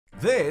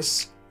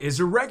This is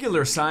a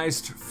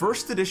regular-sized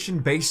first edition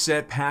base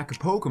set pack of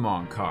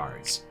Pokemon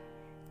cards.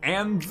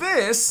 And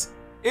this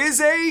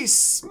is a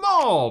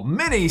small,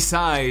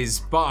 mini-size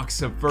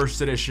box of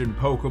first edition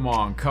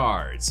Pokemon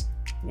cards,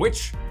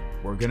 which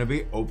we're gonna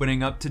be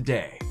opening up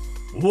today.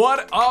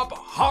 What up,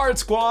 Heart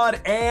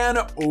Squad, and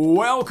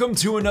welcome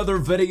to another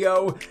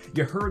video.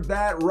 You heard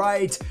that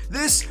right.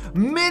 This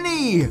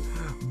mini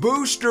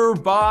booster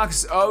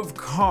box of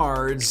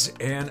cards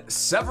and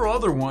several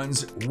other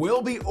ones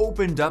will be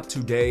opened up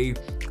today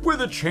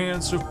with a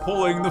chance of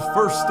pulling the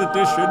first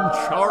edition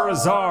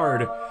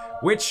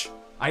Charizard, which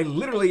I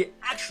literally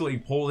actually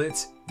pulled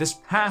it this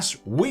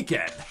past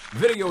weekend.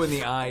 Video in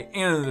the eye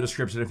and in the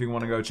description if you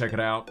want to go check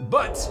it out.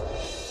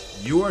 But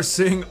you are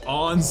seeing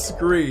on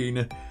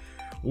screen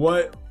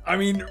what,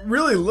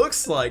 really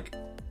looks like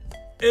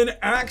an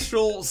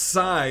actual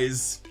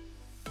size,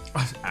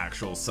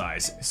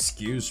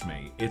 excuse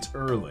me, it's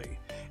early.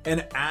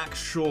 An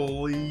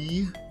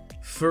actually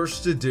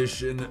first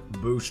edition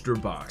booster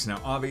box. Now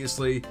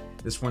obviously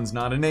this one's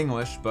not in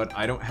English, but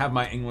I don't have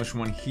my English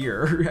one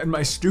here at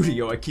my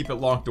studio. I keep it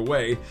locked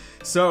away.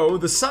 So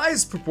the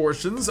size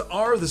proportions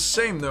are the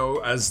same though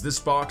as this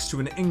box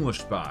to an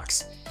English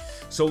box.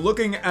 So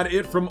looking at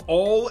it from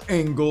all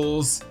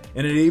angles,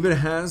 and it even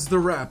has the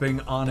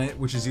wrapping on it,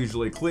 which is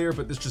usually clear,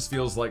 but this just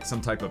feels like some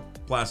type of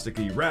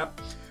plasticky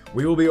wrap.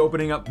 We will be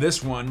opening up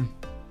this one,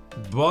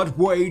 but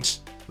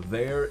wait,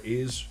 there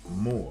is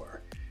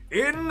more.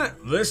 In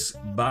this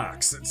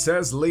box, it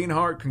says,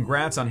 Leonhart,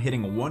 congrats on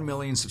hitting 1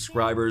 million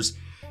subscribers.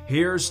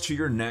 Here's to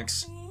your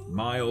next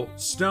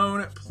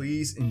milestone.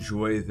 Please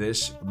enjoy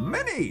this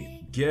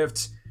mini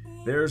gift.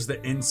 There's the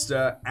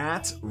Insta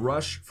at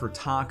Rush for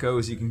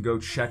Tacos. You can go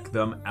check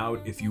them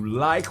out if you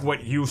like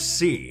what you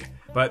see.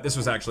 But this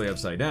was actually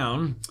upside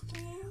down.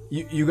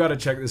 You gotta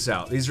check this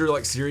out. These are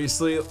like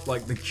seriously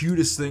like the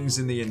cutest things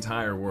in the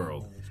entire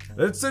world.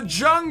 It's a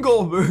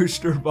jungle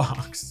booster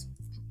box.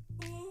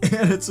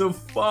 And it's a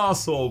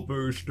fossil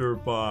booster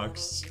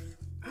box.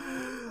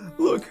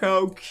 Look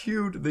how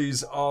cute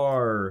these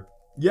are.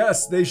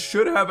 Yes, they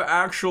should have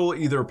actual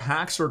either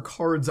packs or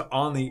cards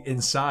on the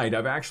inside.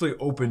 I've actually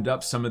opened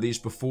up some of these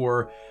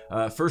before.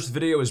 First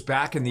video is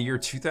back in the year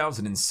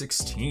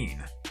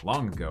 2016.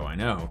 Long ago, I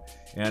know.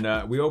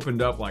 And we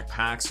opened up like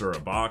packs or a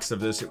box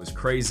of this. It was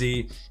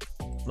crazy.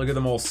 Look at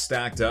them all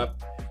stacked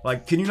up.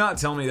 Like, can you not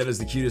tell me that is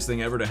the cutest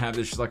thing ever to have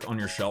this like on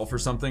your shelf or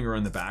something or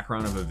in the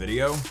background of a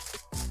video?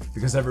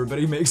 Because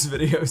everybody makes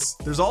videos.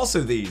 There's also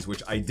these,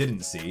 which I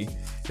didn't see.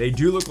 They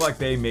do look like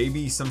they may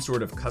be some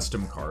sort of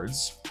custom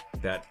cards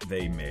that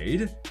they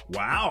made.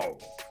 Wow.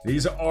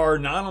 These are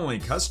not only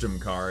custom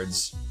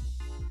cards,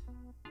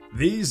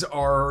 these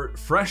are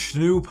fresh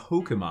new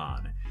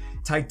Pokemon.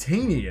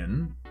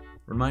 Titanium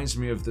reminds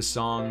me of the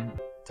song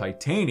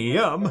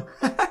Titanium.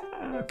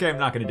 Okay, I'm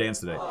not gonna dance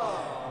today.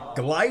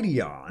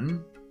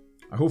 Glideon.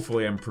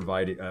 Hopefully I'm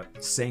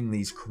saying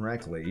these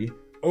correctly.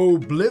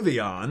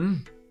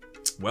 Oblivion.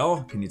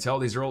 Well, can you tell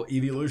these are all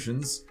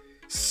evolutions?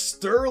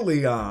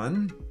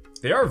 Sterlion.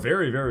 They are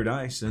very, very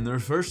nice in their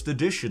first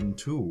edition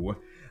too.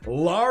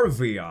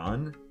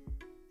 Larvion.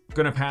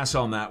 Gonna pass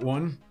on that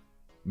one.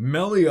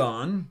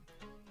 Melion.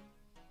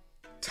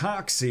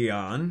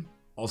 Toxion.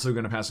 Also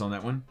gonna pass on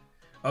that one.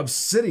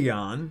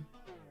 Obsidian.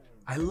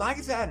 I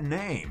like that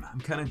name.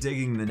 I'm kind of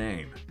digging the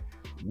name.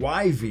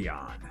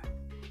 Wyvion.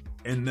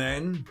 And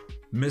then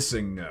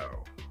Missing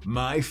No.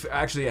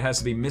 Actually, it has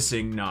to be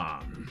Missing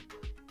Non.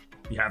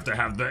 You have to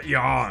have the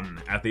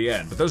yawn at the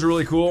end. But those are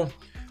really cool.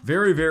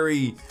 Very,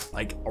 very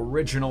like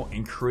original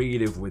and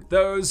creative with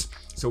those.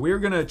 So we're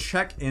gonna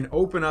check and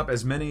open up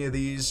as many of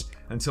these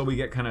until we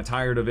get kind of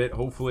tired of it.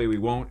 Hopefully we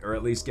won't, or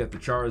at least get the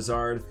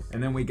Charizard.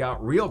 And then we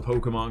got real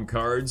Pokemon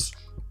cards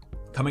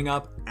coming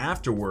up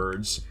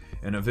afterwards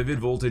in a Vivid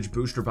Voltage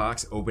booster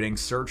box opening,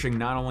 searching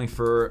not only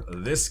for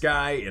this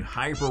guy in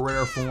hyper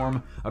rare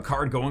form, a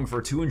card going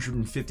for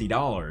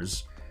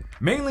 $250.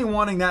 Mainly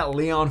wanting that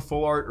Leon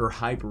Full Art or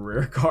Hyper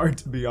Rare card,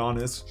 to be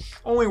honest.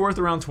 Only worth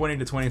around $20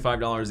 to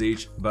 $25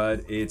 each,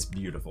 but it's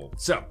beautiful.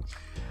 So,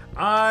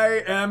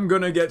 I am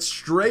gonna get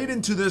straight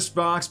into this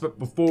box, but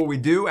before we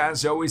do,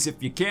 as always,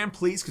 if you can,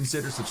 please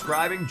consider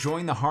subscribing,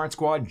 join the Heart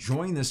Squad,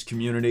 join this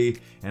community,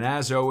 and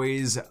as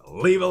always,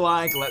 leave a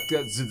like, let's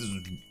get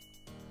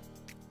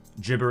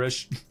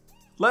gibberish.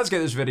 Let's get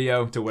this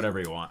video to whatever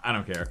you want. I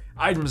don't care.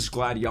 I'm just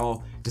glad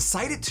y'all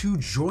decided to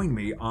join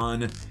me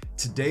on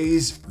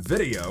today's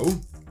video.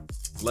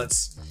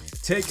 Let's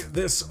take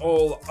this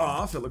all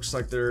off. It looks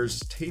like there's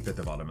tape at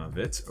the bottom of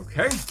it.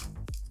 Okay.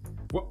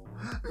 Well,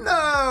 no,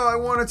 I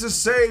wanted to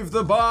save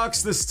the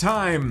box this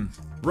time.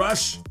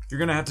 Rush, you're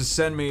gonna have to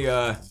send me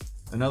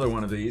another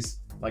one of these,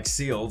 like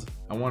sealed.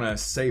 I want to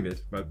save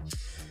it, but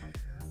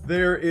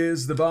there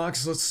is the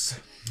box.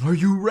 Are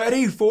you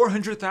ready?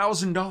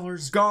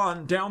 $400,000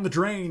 gone down the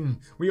drain.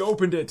 We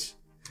opened it.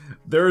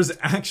 There's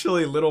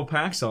actually little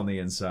packs on the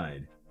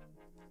inside.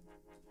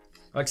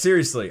 Like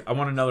seriously, I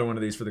want another one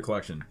of these for the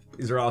collection.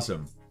 These are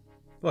awesome.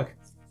 Look,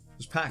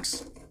 there's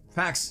packs.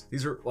 Packs.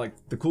 These are like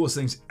the coolest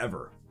things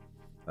ever.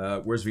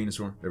 Where's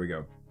Venusaur? There we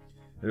go.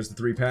 There's the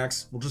 3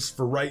 packs. Well, just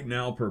for right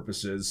now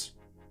purposes.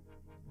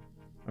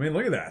 I mean,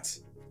 look at that.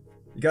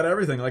 You got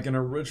everything, like an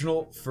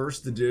original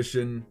first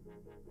edition,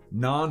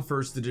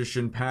 non-first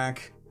edition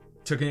pack.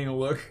 Taking a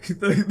look.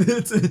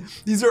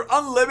 These are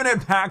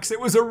unlimited packs.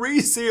 It was a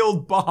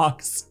resealed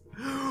box.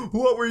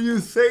 What were you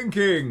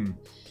thinking?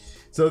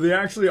 So they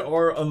actually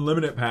are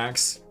unlimited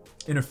packs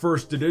in a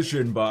first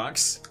edition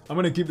box. I'm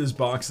gonna keep this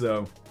box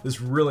though.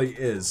 This really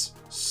is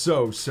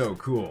so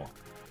cool.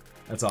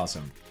 That's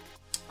awesome.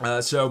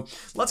 So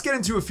let's get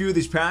into a few of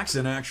these packs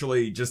and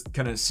actually just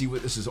kind of see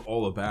what this is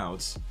all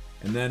about.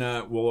 And then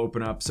we'll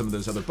open up some of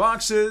those other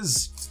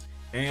boxes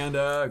and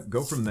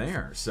go from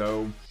there.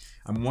 So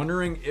I'm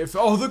wondering if,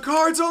 oh, the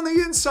cards on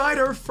the inside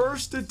are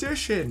first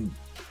edition.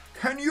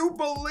 Can you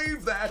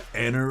believe that?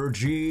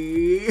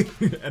 Energy.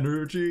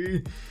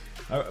 Energy.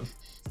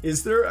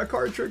 Is there a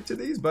card trick to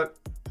these? But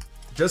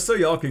just so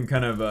y'all can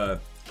kind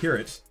of hear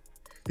it,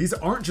 these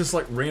aren't just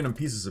like random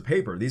pieces of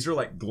paper. These are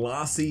like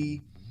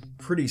glossy,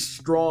 pretty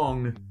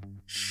strong,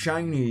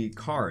 shiny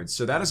cards.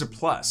 So that is a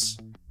plus.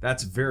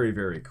 That's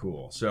very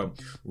cool. So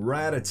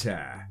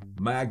Rattata,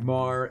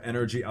 Magmar,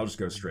 Energy. I'll just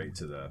go straight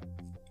to the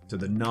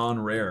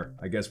non-rare.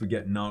 I guess we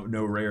get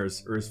no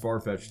rares, or is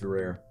Farfetch'd a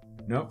rare?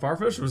 No,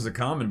 Farfetch'd was a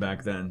common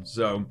back then.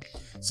 So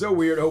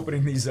weird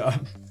opening these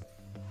up.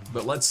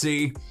 But let's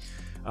see.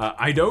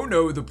 I don't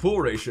know the pull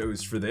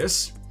ratios for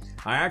this.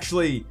 I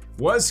actually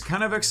was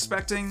kind of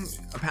expecting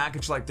a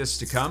package like this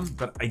to come,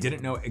 but I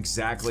didn't know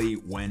exactly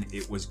when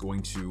it was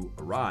going to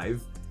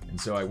arrive.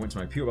 And so I went to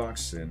my PO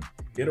box and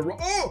it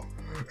arrived. Oh!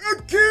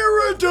 A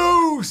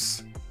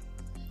Gyarados!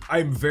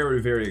 I'm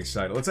very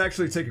excited. Let's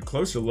actually take a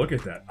closer look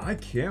at that. I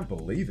can't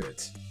believe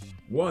it.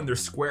 One, they're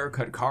square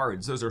cut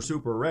cards. Those are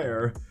super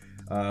rare.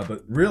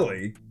 But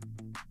really,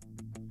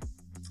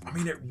 I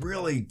mean, it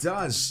really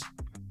does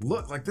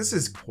look like this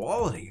is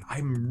quality.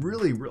 I'm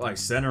really like,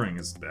 centering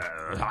is,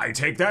 I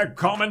take that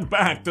comment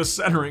back. The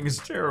centering is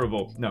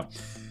terrible. No,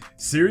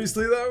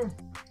 seriously though,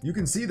 you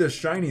can see the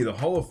shiny, the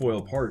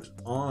holofoil part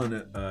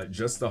on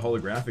just the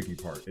holographic-y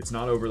part. It's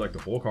not over like the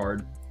whole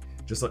card.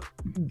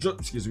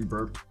 Excuse me,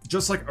 burp.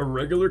 Just like a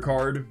regular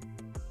card.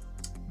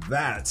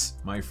 That,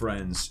 my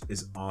friends,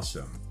 is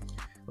awesome.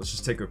 Let's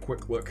just take a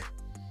quick look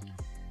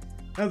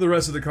at the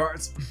rest of the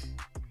cards.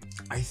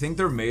 I think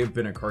there may have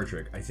been a card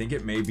trick. I think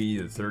it may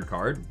be the 3rd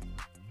card.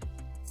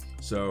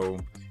 So,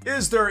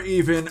 is there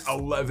even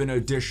 11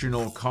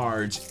 additional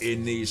cards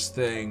in these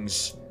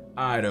things?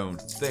 I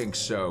don't think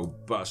so,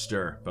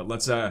 Buster. But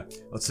let's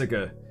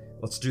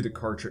do the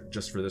card trick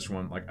just for this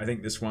one. Like, I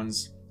think this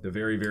one's the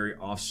very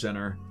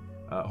off-center.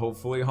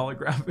 Hopefully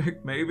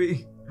holographic,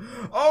 maybe?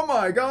 Oh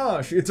my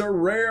gosh, it's a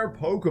rare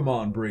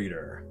Pokemon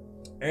breeder.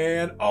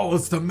 And, oh,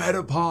 it's the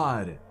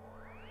Metapod.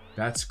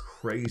 That's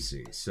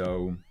crazy.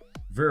 So,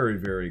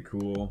 very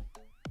cool.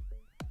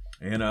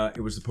 And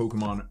it was the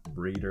Pokemon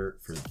breeder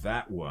for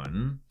that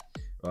one.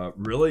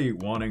 Really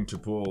wanting to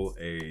pull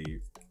a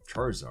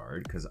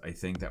Charizard, because I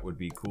think that would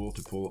be cool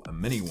to pull a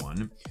mini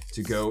one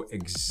to go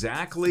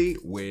exactly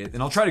with,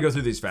 and I'll try to go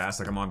through these fast,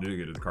 like I'm on to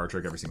get the card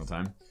trick every single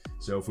time.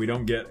 So if we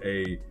don't get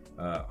a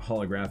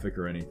holographic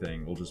or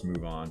anything, we'll just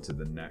move on to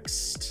the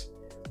next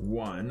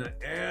one.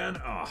 And,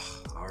 all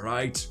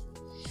right.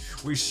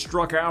 We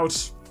struck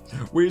out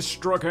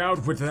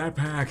with that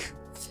pack.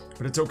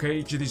 But it's okay,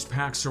 each of these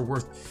packs are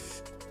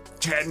worth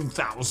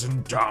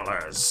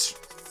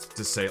 $10,000.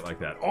 To say it like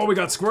that. Oh, we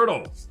got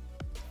Squirtle!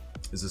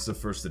 Is this a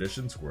first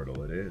edition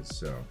Squirtle? It is,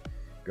 so.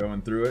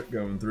 Going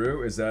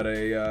through. Is that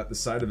the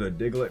side of the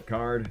Diglett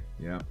card?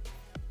 Yeah.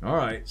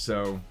 Alright,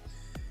 so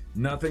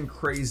nothing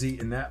crazy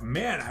in that.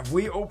 Man,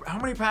 how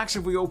many packs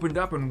have we opened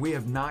up and we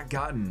have not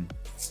gotten,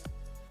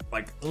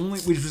 like,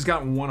 we've just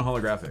gotten one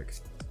holographic.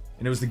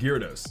 And it was the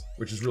Gyarados,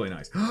 which is really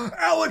nice.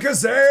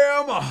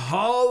 Alakazam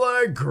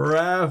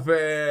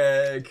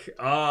holographic!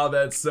 Oh,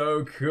 that's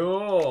so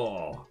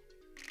cool.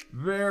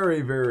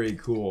 Very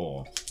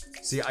cool.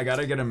 See, I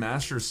gotta get a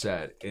master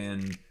set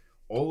in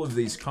all of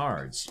these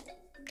cards.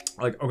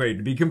 Like, okay,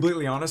 to be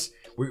completely honest,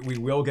 we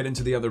will get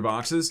into the other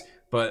boxes,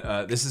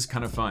 but this is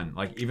kind of fun.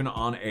 Like, even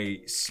on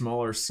a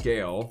smaller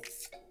scale,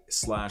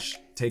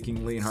 / taking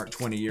Leonhart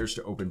 20 years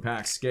to open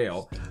pack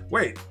scale.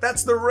 Wait,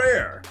 that's the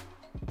rare!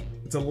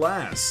 It's a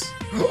last.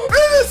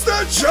 It's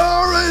the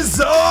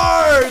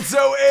Charizard!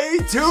 So a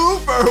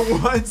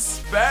 2-for-1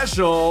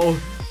 special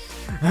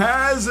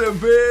has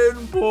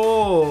been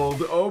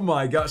pulled. Oh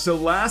my gosh. So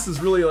last is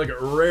really like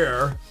a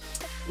rare.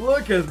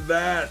 Look at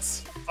that.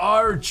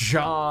 Our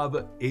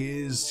job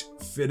is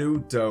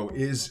finito,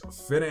 is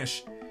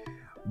finished.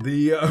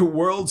 The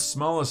world's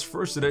smallest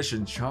first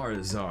edition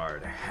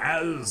Charizard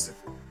has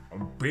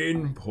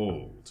been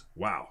pulled.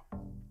 Wow.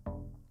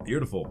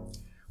 Beautiful.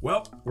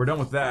 Well, we're done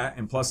with that,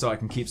 and plus so I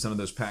can keep some of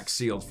those packs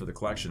sealed for the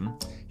collection.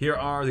 Here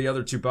are the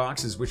other 2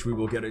 boxes, which we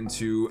will get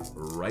into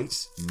right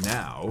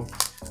now.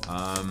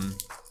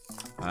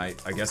 I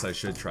guess I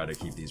should try to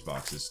keep these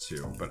boxes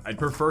too, but I'd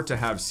prefer to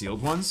have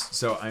sealed ones,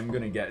 so I'm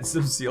gonna get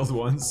some sealed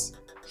ones.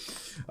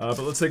 But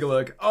let's take a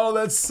look. Oh,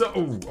 that's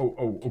so...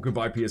 Oh,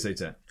 goodbye PSA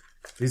 10.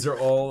 These are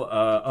all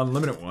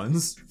unlimited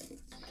ones.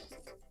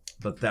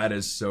 But that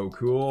is so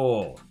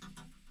cool.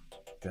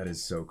 That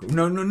is so cool.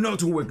 No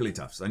to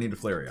Wigglytuffs. I need a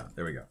Flareon.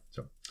 There we go.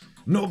 So,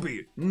 no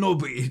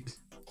beat.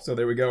 So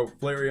there we go.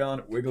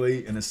 Flareon,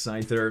 Wiggly, and a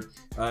Scyther.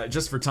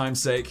 Just for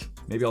time's sake,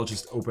 maybe I'll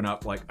just open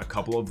up like a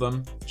couple of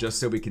them, just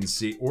so we can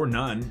see, or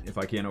none, if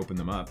I can't open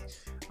them up.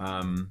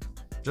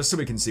 Just so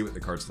we can see what the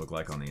cards look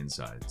like on the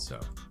inside. So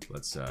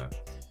let's,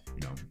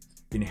 you know,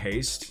 in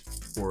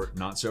haste or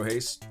not so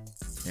haste,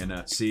 and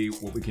see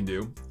what we can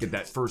do. Get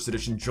that first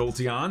edition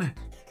Jolteon.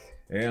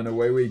 And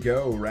away we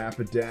go,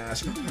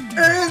 Rapidash.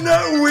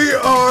 And we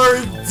are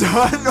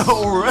done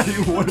already.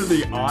 What are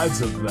the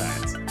odds of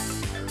that?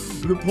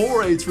 The pull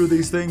rates for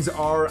these things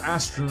are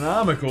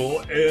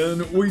astronomical,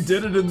 and we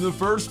did it in the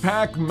first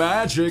pack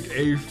magic.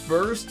 A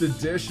first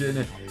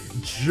edition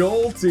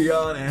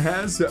Jolteon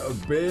has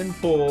been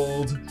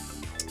pulled.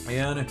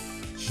 And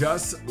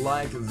just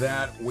like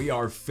that, we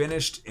are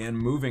finished and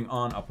moving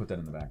on. I'll put that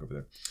in the back over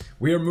there.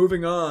 We are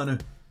moving on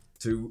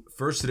to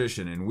first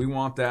edition, and we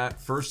want that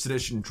first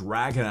edition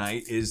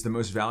Dragonite is the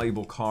most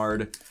valuable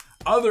card,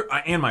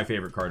 and my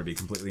favorite card, to be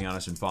completely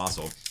honest, in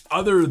Fossil.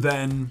 Other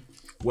than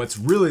what's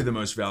really the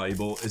most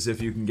valuable is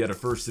if you can get a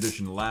first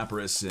edition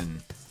Lapras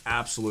in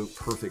absolute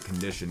perfect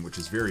condition, which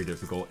is very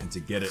difficult, and to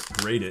get it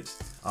graded.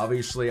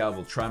 Obviously, I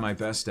will try my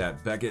best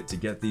at Beckett to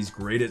get these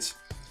graded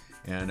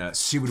and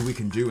see what we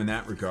can do in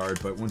that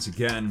regard. But once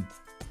again,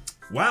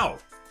 wow.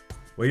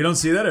 Well, you don't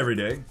see that every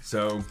day.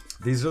 So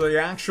these are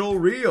the actual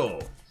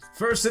real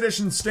first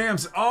edition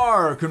stamps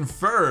are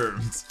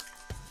confirmed.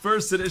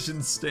 First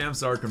edition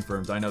stamps are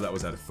confirmed. I know that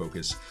was out of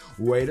focus.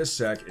 Wait a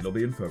sec, it'll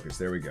be in focus.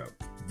 There we go.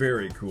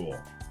 Very cool.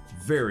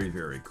 Very,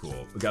 very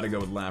cool. We gotta go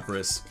with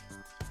Lapras.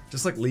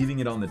 Just like leaving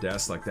it on the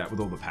desk like that with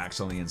all the packs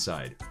on the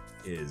inside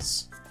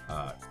is,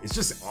 it's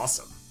just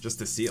awesome just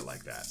to see it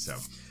like that. So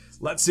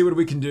let's see what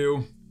we can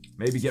do.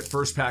 Maybe get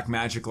first pack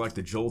magic like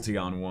the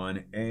Jolteon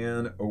one,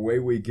 and away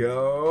we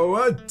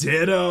go. A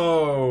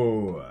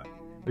Ditto!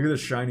 Look at the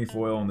shiny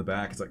foil on the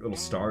back. It's like little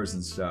stars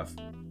and stuff.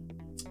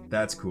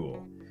 That's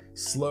cool.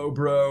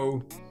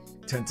 Slowbro,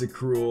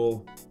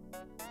 Tentacruel.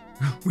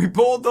 We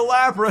pulled the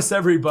Lapras,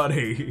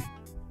 everybody!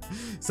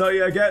 So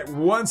you get,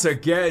 once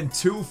again,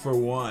 2 for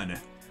 1.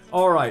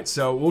 Alright,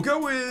 so we'll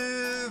go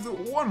with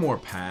one more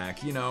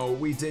pack. You know,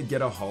 we did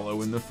get a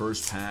holo in the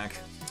first pack.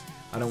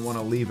 I don't want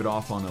to leave it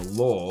off on a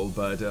lull,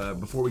 but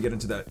before we get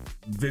into that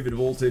Vivid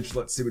Voltage,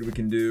 let's see what we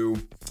can do.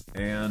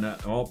 And,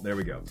 oh, there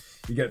we go.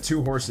 You got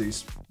 2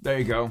 Horsies. There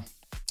you go.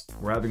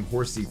 We're having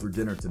Horsey for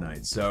dinner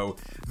tonight. So,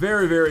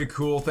 very, very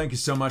cool. Thank you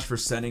so much for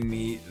sending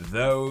me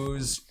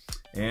those.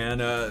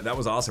 And that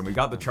was awesome. We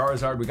got the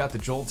Charizard, we got the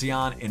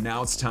Jolteon, and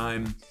now it's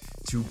time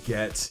to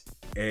get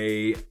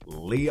a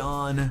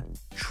Leon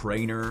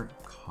Trainer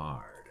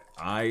card.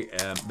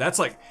 That's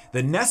like,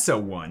 the Nessa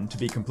one, to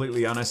be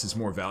completely honest, is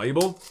more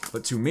valuable.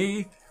 But to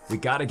me, we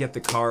gotta get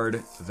the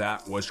card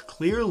that was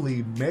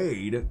clearly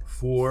made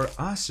for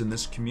us in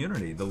this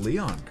community, the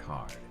Leon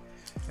card.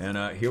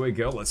 And here we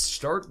go, let's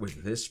start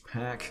with this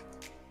pack.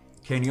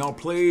 Can y'all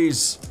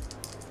please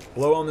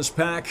blow on this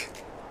pack?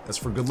 That's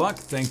for good luck,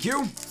 thank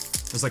you.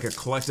 It's like a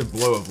collective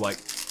blow of like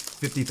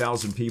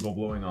 50,000 people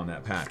blowing on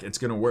that pack. It's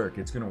gonna work,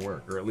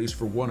 or at least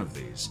for one of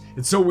these.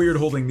 It's so weird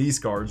holding these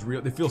cards.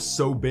 They feel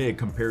so big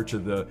compared to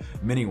the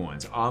mini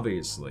ones,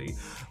 obviously.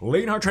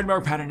 Leonhart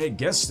trademark patented,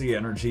 guess the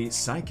energy,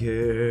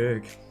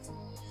 psychic.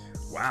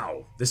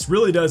 Wow, this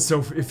really does,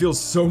 it feels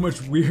so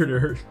much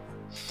weirder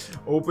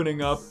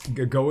opening up,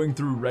 going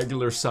through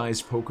regular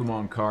sized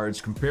Pokemon cards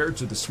compared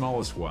to the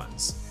smallest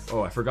ones.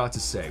 Oh, I forgot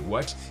to say,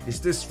 what? Is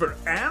this for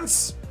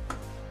ants?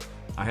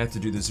 I had to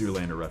do the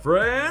Zoolander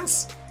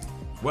reference.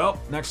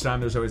 Well, next time,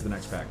 there's always the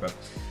next pack, but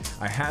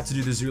I had to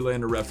do the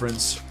Zoolander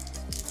reference.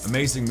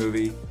 Amazing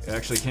movie. It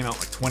actually came out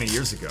like 20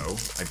 years ago,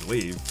 I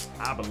believe.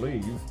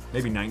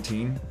 Maybe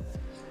 19.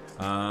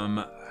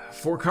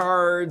 4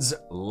 cards,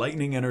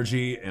 Lightning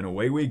Energy, and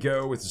away we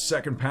go with the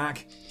second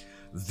pack.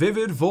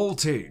 Vivid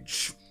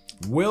Voltage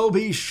will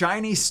be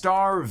Shiny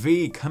Star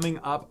V coming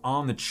up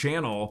on the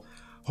channel,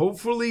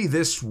 hopefully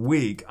this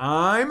week.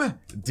 I'm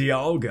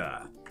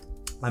Dialga.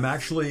 I'm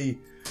actually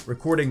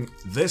recording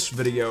this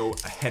video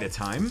ahead of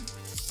time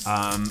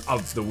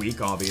of the week,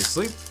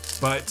 obviously,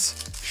 but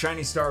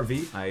Shiny Star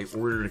V, I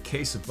ordered a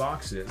case of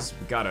boxes.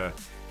 We gotta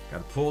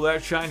pull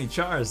that shiny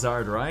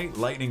Charizard, right?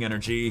 Lightning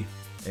Energy,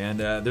 and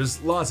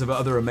there's lots of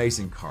other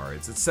amazing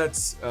cards. It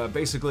set's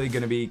basically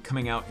gonna be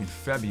coming out in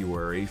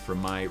February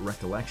from my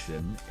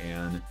recollection,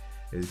 and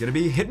is gonna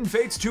be Hidden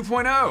Fates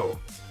 2.0.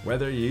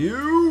 Whether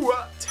you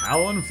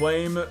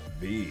Talonflame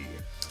V,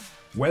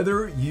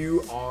 whether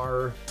you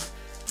are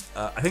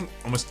I think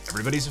almost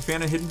everybody's a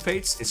fan of Hidden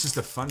Fates. It's just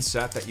a fun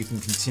set that you can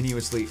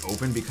continuously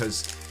open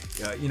because,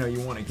 you know, you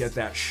want to get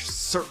that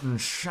certain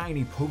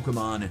shiny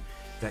Pokemon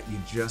that you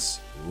just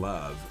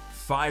love.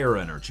 Fire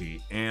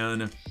Energy,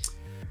 and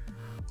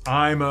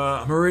I'm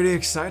already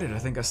excited. I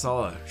think I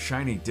saw a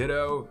shiny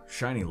Ditto,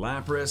 shiny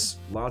Lapras,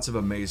 lots of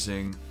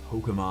amazing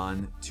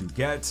Pokemon to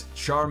get.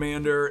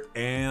 Charmander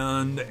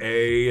and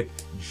a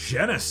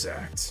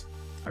Genesect.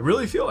 I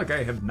really feel like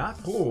I have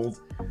not pulled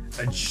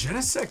a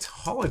Genesect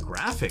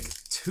holographic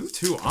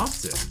too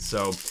often.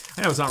 So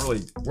I know it's not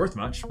really worth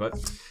much, but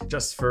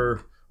just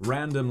for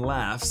random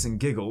laughs and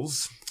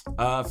giggles.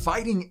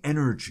 Fighting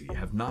Energy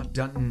have not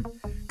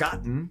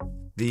gotten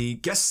the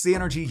Guess the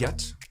Energy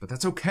yet, but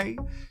that's okay.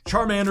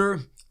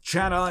 Charmander,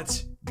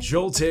 Chatot,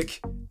 Joltik,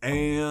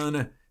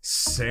 and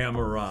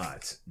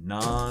Samurott,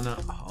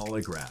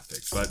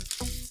 non-holographic. But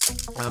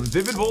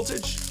Vivid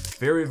Voltage,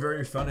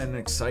 very fun and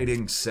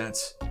exciting set.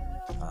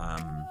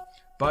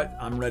 But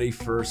I'm ready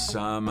for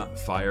some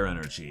Fire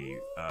Energy.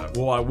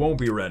 Well, I won't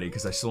be ready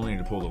because I still need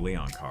to pull the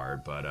Leon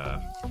card, but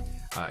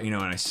you know,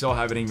 and I still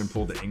haven't even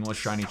pulled the English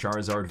Shiny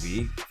Charizard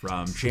V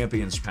from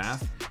Champion's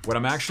Path. What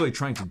I'm actually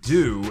trying to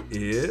do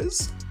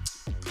is,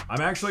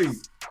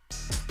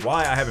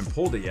 why I haven't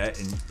pulled it yet,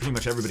 and pretty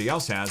much everybody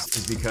else has,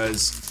 is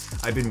because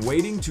I've been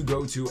waiting to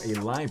go to a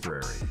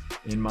library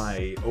in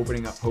my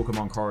opening up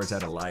Pokemon cards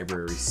at a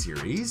library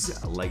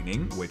series,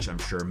 Lightning, which I'm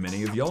sure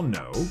many of y'all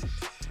know.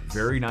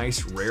 Very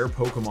nice, rare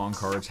Pokemon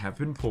cards have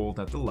been pulled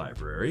at the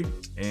library,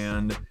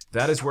 and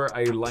that is where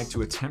I like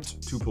to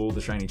attempt to pull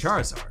the Shiny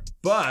Charizard.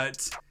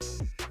 But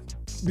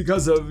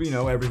because of, you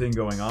know, everything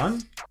going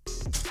on,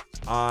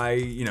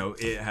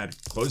 it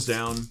had closed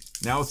down.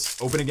 Now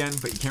it's open again,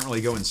 but you can't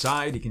really go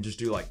inside. You can just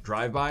do like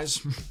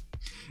drive-bys.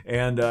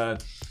 And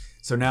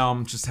so now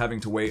I'm just having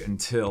to wait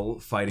until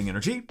Fighting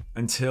Energy,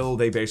 until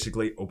they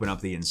basically open up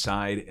the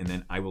inside, and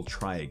then I will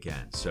try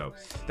again. So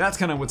that's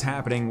kind of what's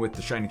happening with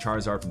the Shiny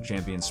Charizard from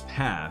Champion's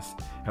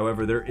Path.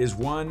 However, there is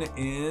one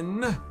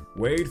in,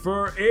 wait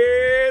for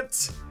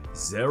it,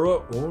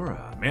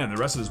 Zeraora. Man, the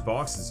rest of this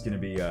box is going to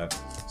be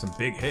some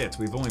big hits.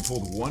 We've only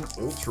pulled one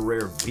Ultra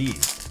Rare V.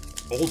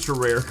 Ultra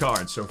Rare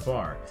card so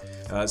far.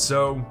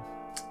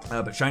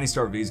 But Shiny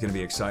Star V is going to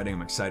be exciting.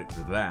 I'm excited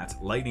for that.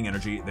 Lightning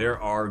Energy,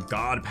 there are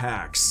God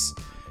Packs.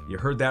 You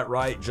heard that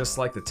right. Just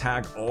like the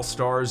Tag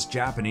All-Stars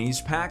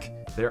Japanese pack,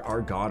 there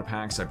are God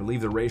Packs. I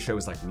believe the ratio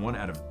is like 1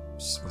 out of,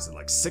 was it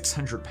like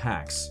 600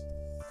 packs?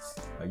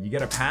 You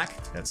get a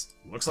pack that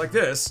looks like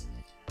this,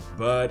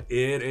 but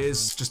it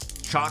is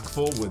just chock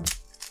full with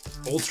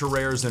Ultra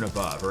Rares and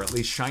above, or at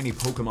least Shiny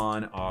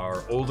Pokemon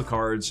are old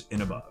cards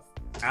and above.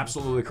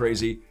 Absolutely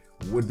crazy.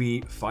 Would be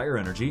Fire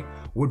Energy.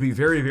 Would be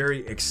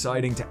very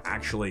exciting to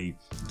actually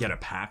get a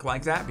pack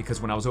like that,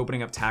 because when I was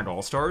opening up Tag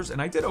All-Stars, and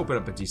I did open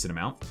up a decent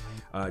amount,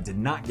 did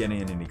not get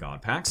in any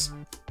God Packs,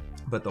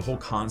 but the whole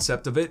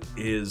concept of it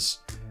is,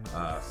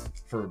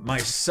 for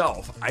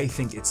myself, I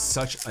think it's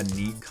such a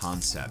neat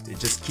concept. It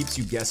just keeps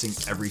you guessing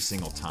every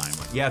single time.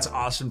 Like, yeah, it's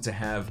awesome to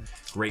have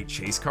great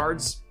chase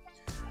cards,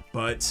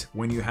 but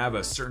when you have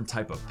a certain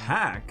type of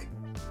pack,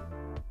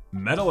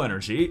 Metal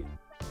Energy,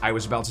 I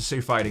was about to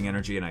say Fighting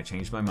Energy and I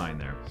changed my mind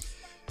there.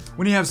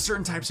 When you have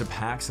certain types of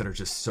packs that are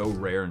just so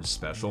rare and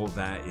special,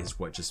 that is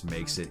what just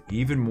makes it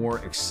even more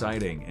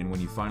exciting. And when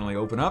you finally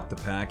open up the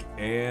pack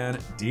and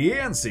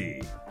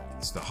DNC,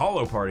 it's the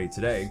Holo Party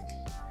today,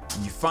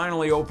 and you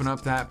finally open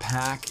up that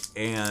pack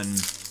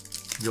and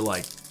you're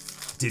like,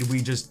 did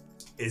we just,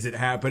 is it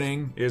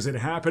happening? Is it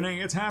happening?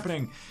 It's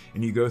happening.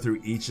 And you go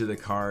through each of the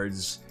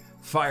cards,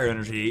 Fire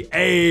Energy,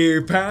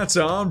 hey, pats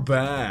on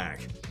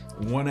back.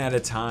 One at a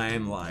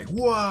time, like,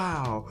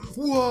 wow,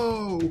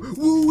 whoa,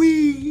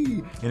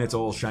 woo-wee, and it's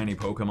all shiny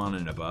Pokemon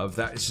and above.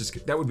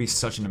 That would be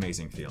such an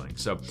amazing feeling.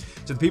 So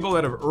to the people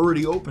that have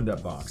already opened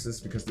up boxes,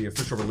 because the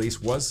official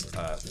release was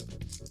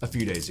a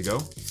few days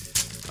ago,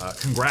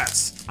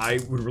 congrats. I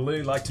would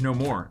really like to know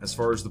more as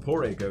far as the pull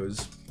rate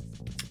goes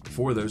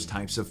for those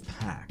types of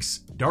packs.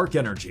 Dark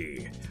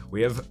Energy.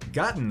 We have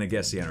gotten the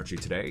Guess the Energy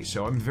today,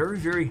 so I'm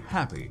very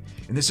happy.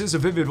 And this is a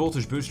Vivid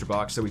Voltage booster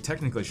box, so we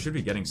technically should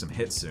be getting some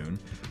hits soon.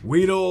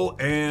 Weedle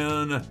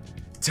and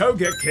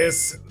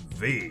Togekiss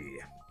V.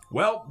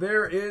 Well,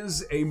 there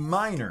is a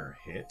minor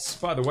hit.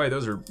 By the way,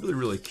 those are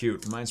really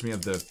cute. Reminds me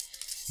of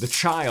the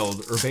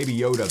child, or Baby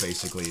Yoda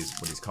basically is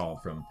what he's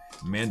called, from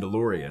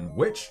Mandalorian,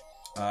 which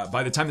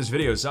by the time this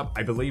video is up,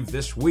 I believe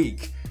this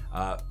week,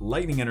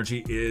 Lightning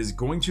Energy is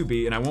going to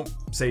be, and I won't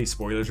say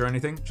spoilers or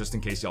anything, just in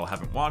case y'all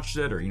haven't watched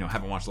it or, you know,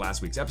 haven't watched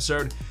last week's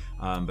episode,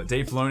 but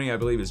Dave Filoni, I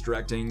believe, is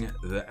directing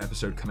the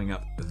episode coming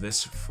up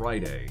this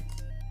Friday.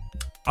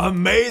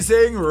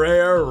 Amazing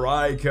Rare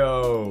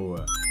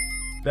Raikou!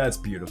 That's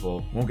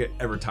beautiful. Won't get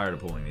ever tired of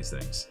pulling these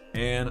things.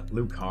 And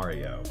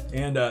Lucario.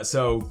 And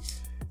so,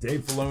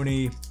 Dave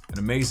Filoni, an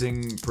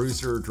amazing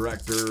producer,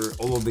 director,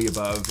 all of the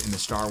above in the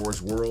Star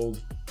Wars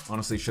world.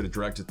 Honestly, should have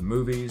directed the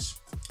movies.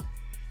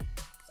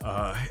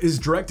 Is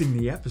directing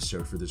the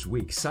episode for this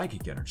week,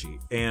 Psychic Energy.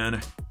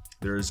 And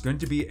there's going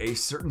to be a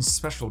certain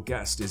special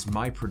guest, is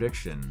my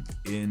prediction,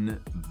 in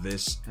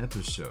this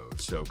episode.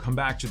 So come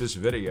back to this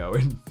video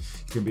and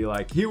you can be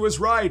like, he was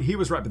right.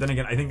 But then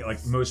again, I think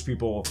like most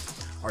people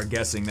are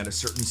guessing that a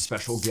certain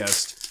special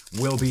guest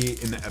will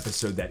be in the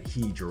episode that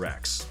he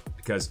directs,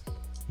 because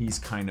he's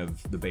kind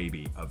of the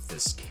baby of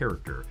this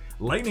character.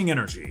 Lightning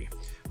Energy.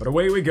 But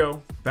away we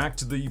go, back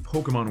to the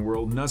Pokemon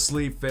world.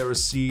 Nuzleaf,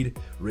 Ferroseed,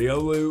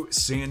 Riolu,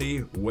 Sandy,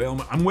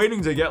 Whalem. I'm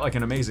waiting to get like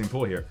an amazing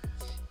pull here.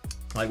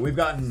 Like, we've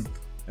gotten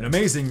an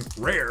amazing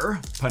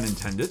rare, pun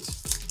intended,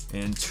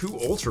 and 2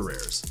 ultra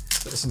rares.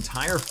 This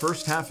entire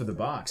first half of the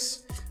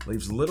box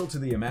leaves little to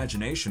the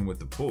imagination with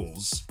the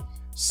pulls.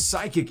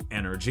 Psychic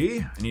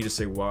Energy, I need to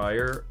say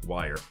water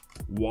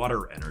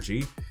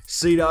energy,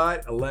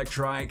 C-Dot,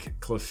 Electrike,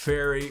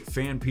 Clefairy,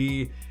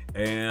 Fanpea,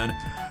 and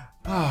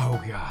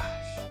oh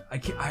gosh,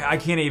 I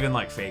can't even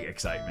like fake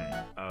excitement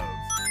of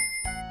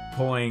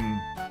pulling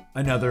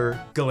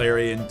another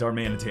Galarian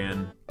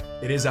Darmanitan.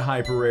 It is a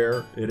hyper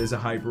rare,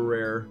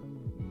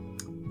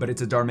 but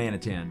it's a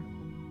Darmanitan.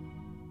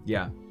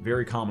 Yeah,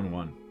 very common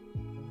one.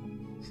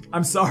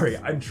 I'm sorry,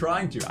 I'm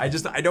trying to. I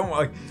don't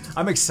like,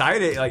 I'm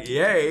excited, like,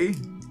 yay,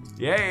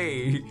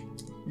 yay,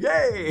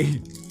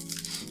 yay,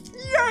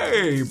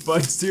 yay.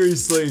 But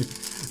seriously,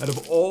 out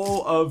of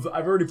all of,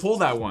 I've already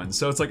pulled that one.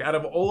 So it's like, out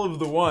of all of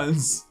the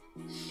ones,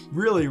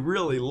 really,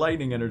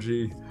 Lightning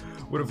Energy.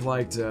 Would have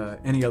liked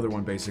any other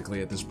one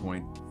basically at this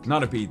point.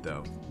 Not a bead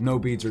though. No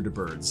beads or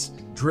birds.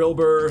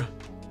 Drillbur,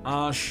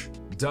 Osh,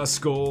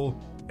 Duskull,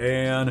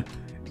 and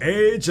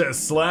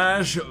H/VMAX.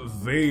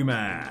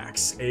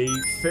 A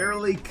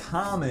fairly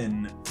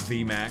common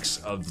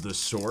VMAX of the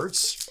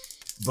sorts,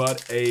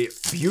 but a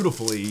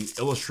beautifully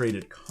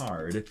illustrated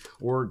card,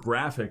 or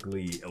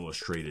graphically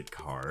illustrated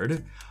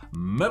card.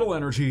 Metal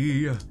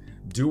Energy,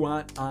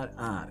 Duat,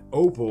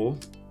 Opal.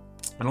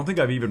 I don't think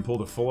I've even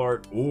pulled a full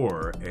art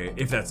or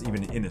if that's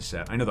even in a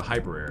set. I know the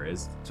hyper rare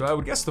is, so I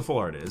would guess the full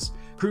art is.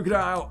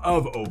 Crocodile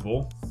of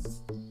Opal.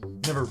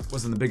 Never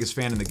wasn't the biggest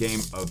fan in the game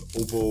of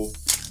Opal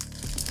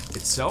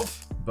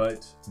itself,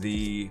 but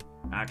the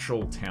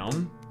actual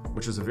town,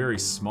 which was a very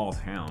small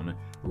town,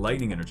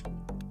 Lightning Energy.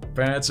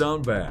 Fats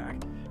on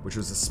Back, which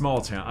was a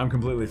small town. I'm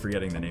completely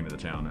forgetting the name of the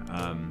town,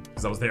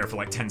 because I was there for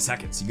like 10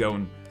 seconds. You go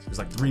and there's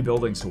like 3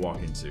 buildings to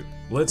walk into.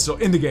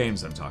 In the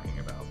games I'm talking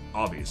about.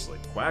 Obviously,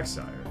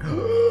 Quagsire.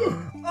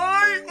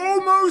 I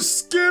almost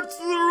skipped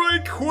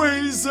the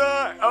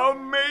Rayquaza!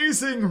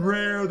 Amazing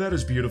rare! That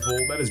is beautiful,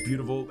 that is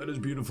beautiful, that is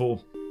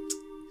beautiful.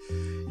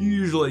 You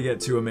usually get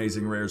 2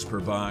 amazing rares per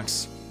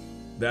box.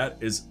 That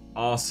is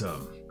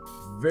awesome.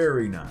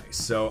 Very nice.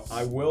 So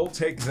I will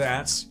take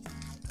that,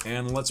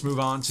 and let's move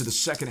on to the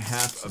second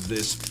half of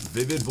this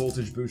Vivid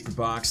Voltage booster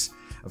box.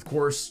 Of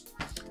course,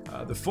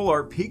 the full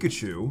art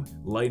Pikachu,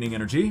 Lightning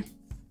Energy.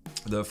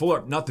 The full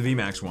art, not the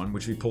VMAX one,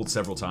 which we pulled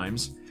several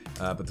times,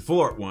 but the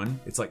full art one,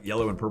 it's like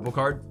yellow and purple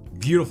card.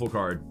 Beautiful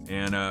card,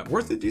 and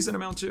worth a decent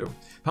amount too.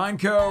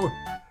 Pineco,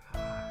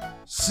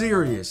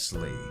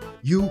 seriously,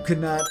 you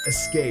cannot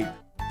escape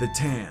the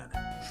tan.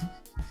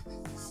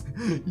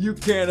 You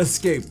can't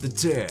escape the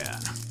tan.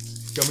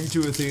 Coming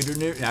to a theater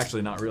near,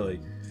 actually not really.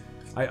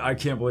 I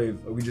can't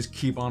believe we just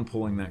keep on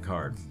pulling that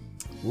card.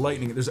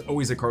 Lightning, there's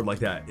always a card like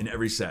that in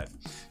every set.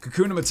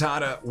 Kakuna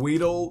Matata,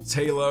 Weedle,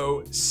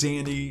 Talo,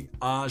 Sandy,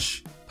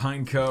 Osh,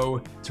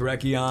 Pineco,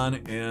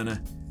 Terrakion,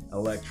 and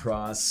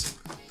Electros.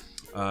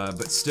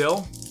 But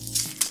still,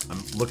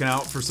 I'm looking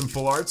out for some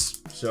full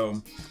arts.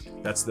 So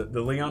that's the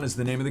Leon is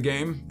the name of the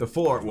game. The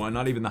full art one,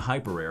 not even the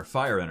hyper rare,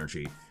 Fire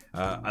Energy.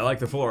 I like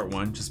the full art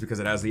one just because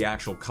it has the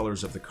actual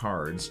colors of the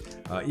cards.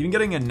 Even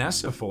getting a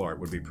Nessa full art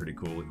would be pretty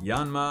cool.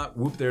 Yanma,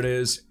 whoop, there it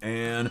is.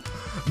 And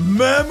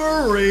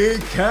Memory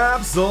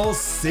Capsule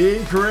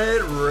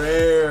Secret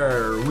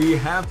Rare. We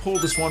have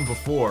pulled this one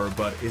before,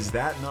 but is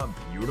that not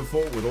beautiful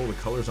with all the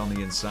colors on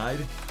the inside?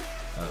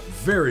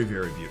 Very,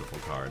 beautiful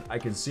card. I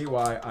can see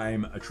why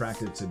I'm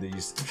attracted to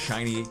these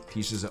shiny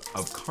pieces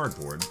of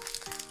cardboard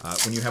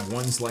when you have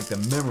ones like the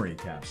Memory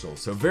Capsule.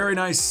 So very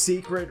nice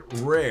secret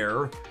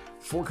rare.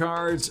 4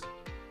 cards,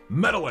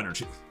 Metal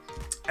Energy.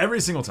 Every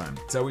single time.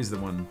 It's always the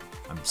one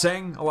I'm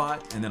saying a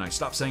lot, and then I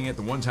stop saying it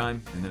the one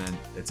time, and then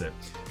it's it.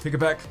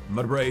 Pick-a-Peck,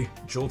 Mudbray,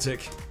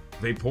 Joltik,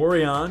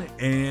 Vaporeon,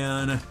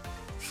 and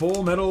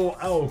Full Metal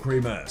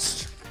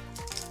Alchemist.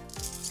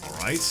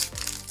 Alright.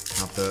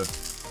 Not the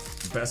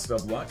best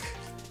of luck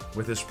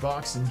with this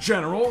box in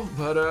general,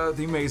 but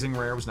the amazing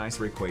rare was nice.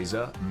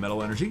 Rayquaza,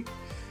 Metal Energy.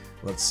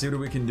 Let's see what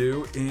we can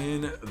do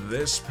in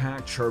this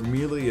pack.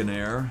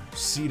 Charmeleonaire,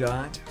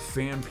 C-Dot,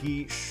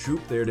 Fanpea,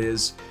 Shoop, there it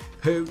is,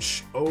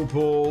 Pooch,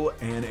 Opal,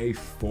 and a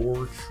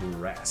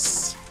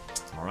Fortress.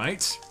 All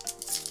right.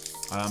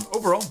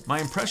 Overall,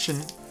 my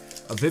impression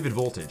of Vivid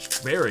Voltage,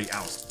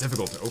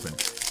 difficult to open.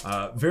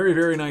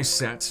 Very nice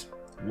set.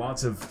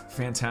 Lots of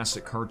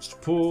fantastic cards to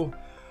pull.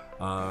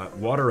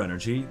 Water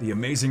Energy. The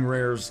amazing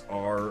rares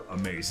are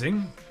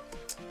amazing.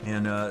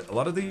 And a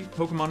lot of the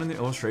Pokemon and the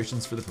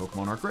illustrations for the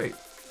Pokemon are great.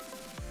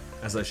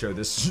 As I show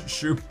this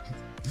Shoop,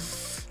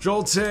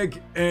 Joltik,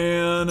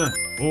 and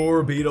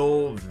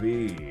Orbeetle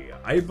V.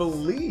 I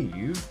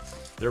believe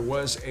there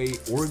was a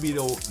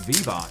Orbeetle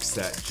V box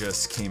that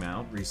just came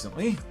out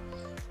recently,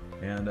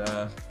 and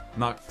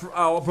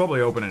I'll probably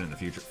open it in the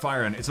future.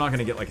 It's not going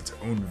to get like its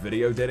own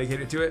video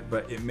dedicated to it,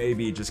 but it may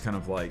be just kind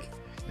of like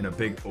in a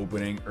big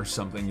opening or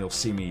something. You'll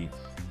see me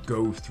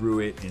go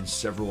through it in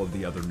several of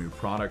the other new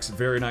products.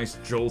 Very nice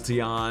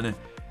Jolteon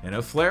and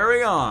a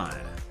Flareon.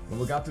 Well,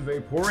 we got the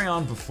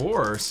Vaporeon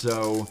before,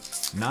 so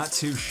not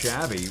too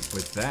shabby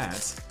with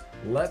that.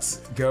 Let's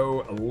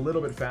go a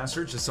little bit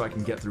faster just so I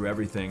can get through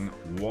everything.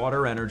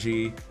 Water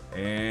energy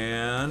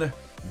and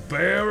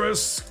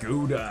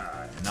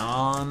Barraskewda,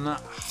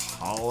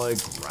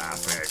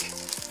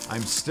 non-holographic.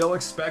 I'm still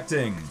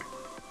expecting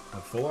a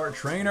full art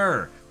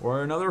trainer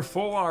or another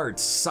full art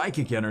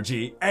psychic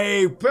energy.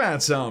 A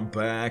Pats on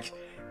back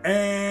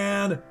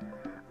and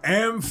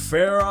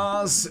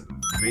Ampharos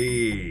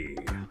V.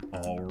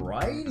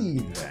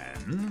 Alrighty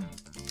then.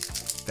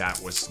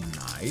 That was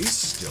nice.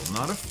 Still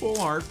not a full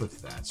art, but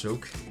that's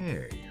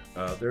okay.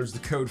 There's the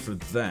code for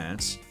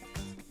that.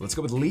 Let's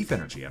go with Leaf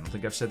Energy. I don't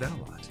think I've said that a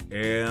lot.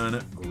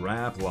 And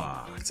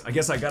Graplocked. I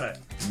guess I gotta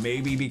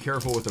maybe be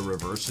careful with the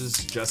reverses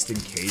just in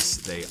case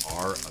they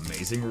are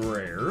amazing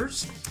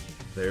rares.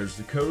 There's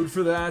the code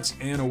for that,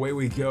 and away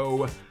we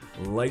go.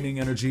 Lightning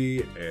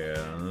Energy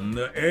and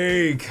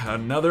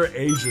another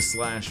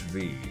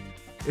Asia/V.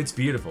 It's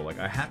beautiful. Like,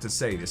 I have to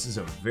say, this is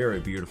a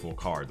very beautiful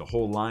card. The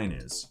whole line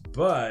is.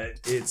 But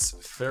it's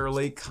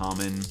fairly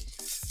common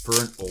for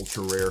an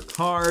ultra rare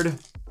card.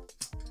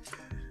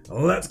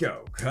 Let's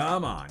go.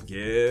 Come on.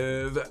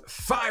 Give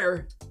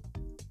fire.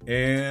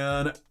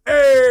 And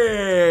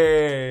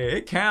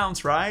it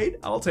counts, right?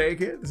 I'll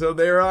take it. So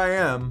there I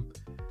am.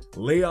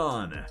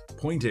 Leon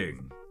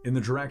pointing in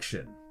the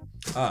direction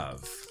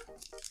of...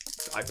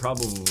 I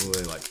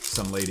probably like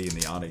some lady in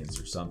the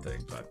audience or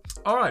something, but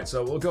all right,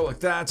 so we'll go like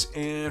that.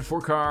 And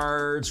 4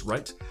 cards,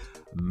 right?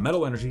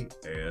 Metal Energy,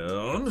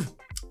 and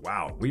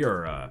wow, we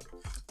are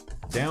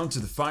down to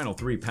the final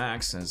 3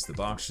 packs as the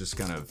box just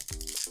kind of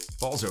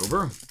falls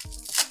over.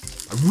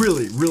 I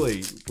really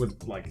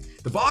would like,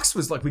 the box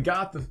was like, we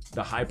got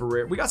the hyper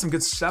rare, we got some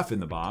good stuff in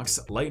the box.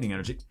 Lightning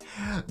Energy,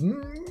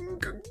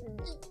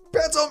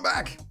 Pets on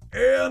back,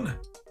 and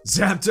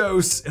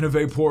Zapdos and a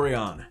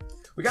Vaporeon.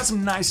 We got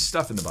some nice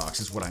stuff in the box,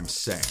 is what I'm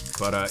saying.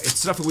 But it's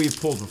stuff that we've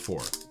pulled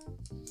before.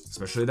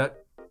 Especially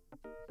that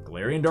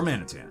Galarian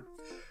Darmanitan.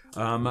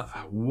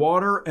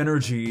 Water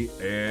Energy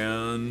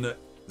and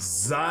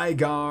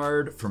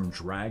Zygarde from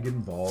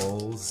Dragon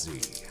Ball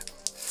Z.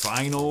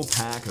 Final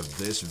pack of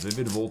this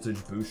Vivid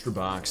Voltage booster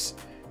box.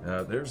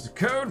 There's the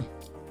code.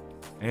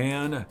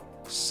 And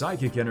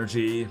Psychic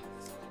Energy.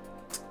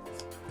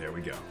 There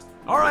we go.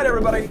 All right,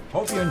 everybody.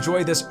 Hope you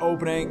enjoyed this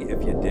opening.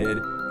 If you did,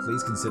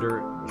 please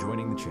consider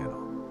joining the channel.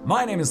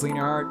 My name is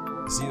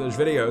Leonhart. See those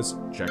videos?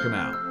 Check them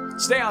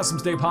out. Stay awesome,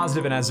 stay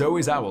positive, and as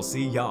always, I will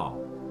see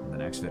y'all in the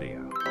next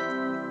video.